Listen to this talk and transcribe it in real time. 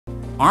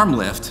Arm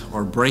lift,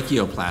 or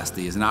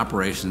brachioplasty, is an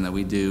operation that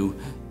we do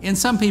in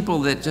some people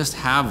that just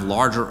have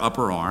larger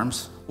upper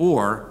arms,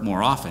 or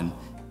more often,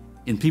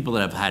 in people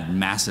that have had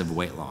massive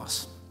weight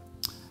loss.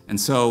 And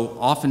so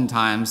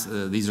oftentimes,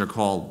 these are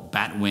called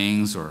bat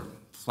wings or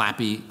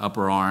flappy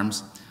upper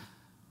arms.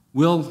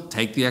 We'll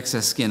take the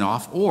excess skin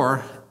off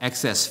or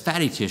excess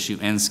fatty tissue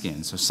and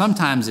skin. So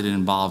sometimes it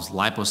involves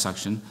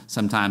liposuction,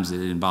 sometimes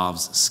it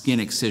involves skin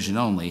excision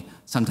only,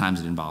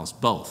 sometimes it involves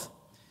both.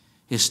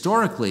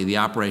 Historically, the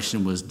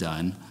operation was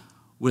done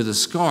with a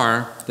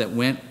scar that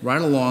went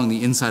right along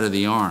the inside of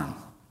the arm.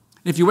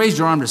 And if you raised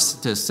your arm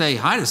to say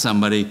hi to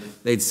somebody,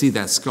 they'd see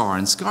that scar.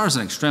 And scars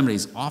on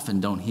extremities often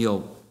don't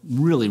heal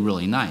really,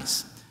 really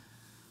nice.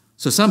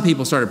 So some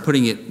people started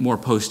putting it more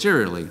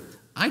posteriorly.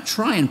 I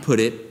try and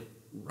put it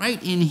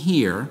right in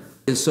here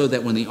so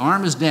that when the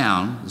arm is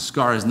down, the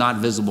scar is not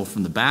visible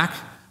from the back.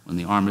 When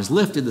the arm is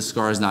lifted, the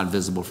scar is not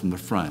visible from the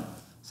front.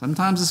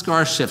 Sometimes the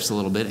scar shifts a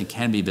little bit and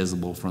can be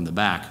visible from the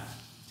back.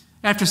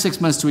 After 6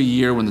 months to a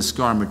year, when the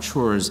scar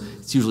matures,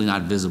 it's usually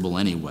not visible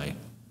anyway.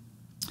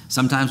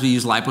 Sometimes we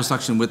use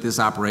liposuction with this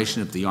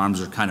operation if the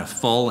arms are kind of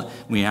full.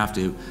 We have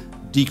to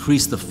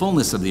decrease the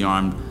fullness of the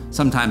arm.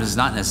 Sometimes it's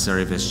not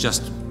necessary if it's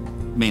just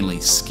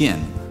mainly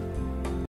skin.